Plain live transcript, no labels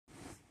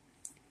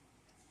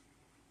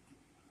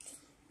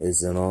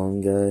Is it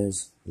on,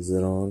 guys? Is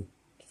it on?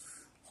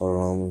 Hold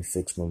on, let me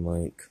fix my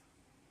mic.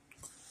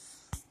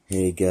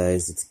 Hey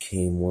guys, it's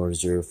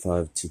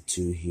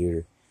Kmoore0522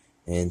 here,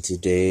 and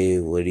today,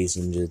 ladies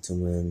and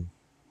gentlemen,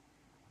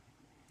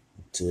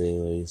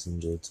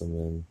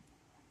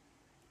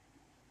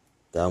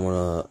 I'm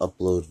gonna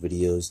upload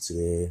videos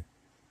today.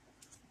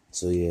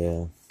 So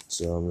yeah,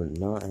 I'm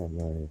not at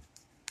my.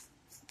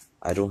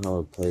 I don't have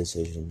a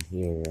PlayStation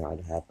here. I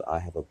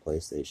have a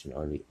PlayStation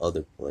on the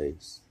other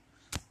place,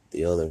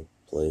 the other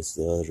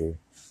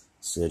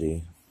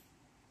city.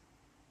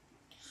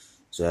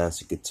 So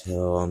as you could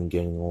tell, I'm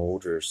getting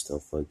older,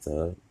 stuff like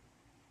that.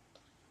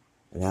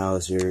 And how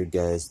has your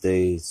guys'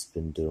 days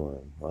been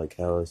doing? Like,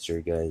 how has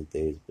your guys'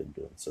 days been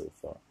doing so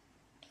far?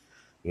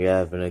 You're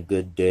having a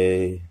good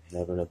day,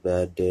 having a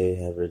bad day,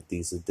 having a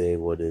decent day,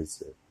 what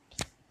is it?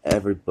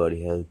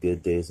 Everybody has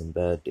good days and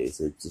bad days.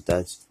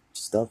 That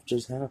stuff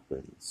just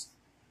happens.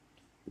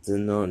 It's a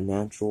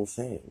natural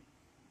thing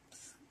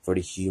for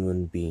the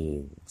human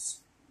beings.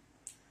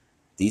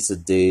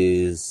 Decent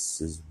days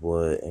is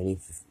what any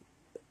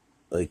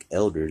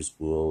elders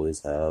will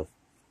always have,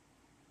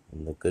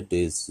 and the good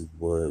days is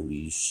what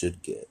we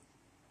should get.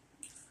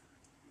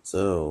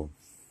 So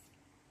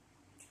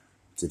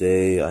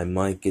today I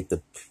might get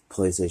the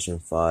PlayStation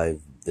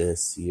 5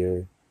 this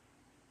year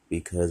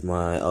because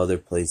my other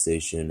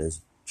PlayStation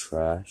is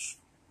trash.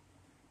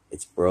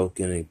 It's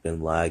broken, it's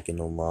been lagging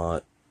a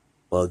lot,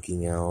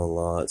 bugging out a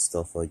lot,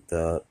 stuff like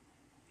that.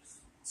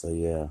 So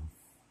yeah.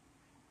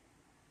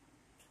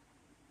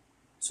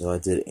 So I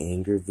did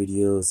anger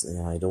videos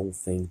and I don't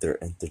think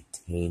they're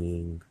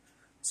entertaining.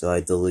 So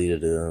I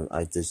deleted them.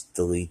 I just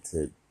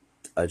deleted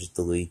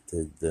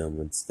them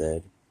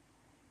instead.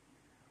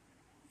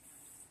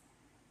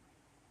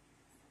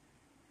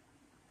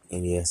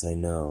 And yes, I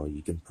know,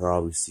 you can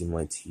probably see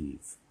my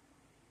teeth.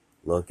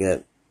 Look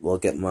at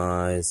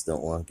my eyes,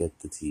 don't look at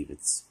the teeth.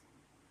 If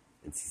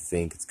you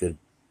think it's good,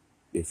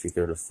 if you're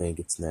gonna think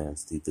it's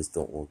nasty, just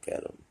don't look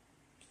at them.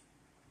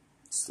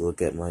 Just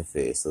look at my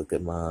face, look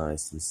at my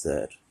eyes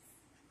instead.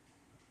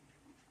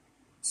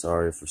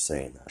 Sorry for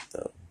saying that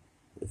though.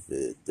 If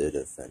it did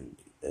offend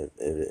you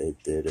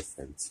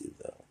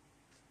though,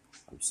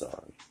 I'm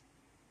sorry.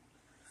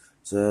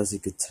 So as you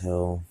could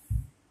tell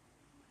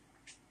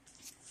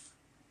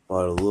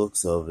by the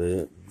looks of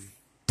it,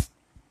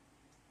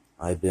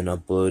 I've been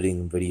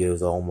uploading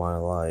videos all my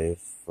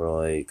life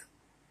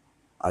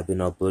I've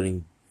been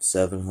uploading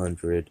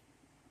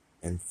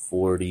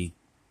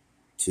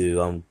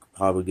 742. I'm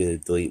probably gonna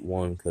delete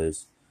one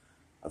because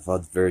I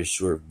thought the very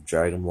short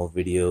Dragon Ball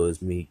video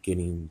is me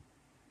getting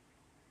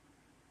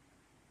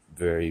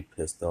very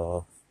pissed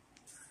off.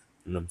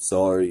 And I'm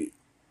sorry.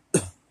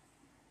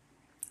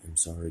 I'm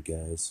sorry,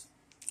 guys.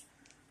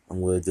 I'm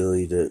gonna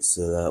delete it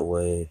so that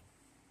way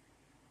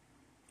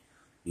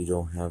you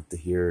don't have to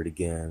hear it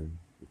again.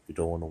 If you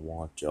don't want to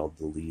watch it, I'll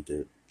delete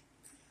it.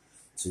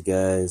 So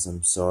guys,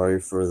 I'm sorry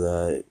for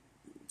that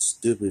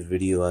stupid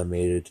video I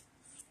made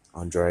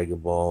on Dragon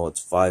Ball.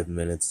 It's 5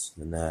 minutes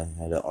and I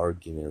had an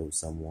argument with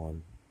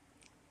someone.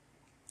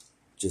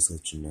 Just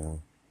let you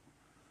know.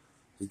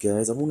 So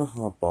guys, I'm gonna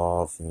hop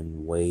off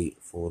and wait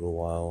for a little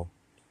while.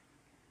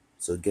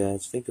 So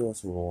guys, thank you all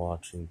so much for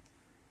watching.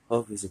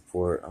 Hope you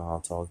support, and I'll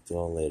talk to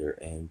y'all later,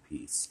 and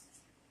peace.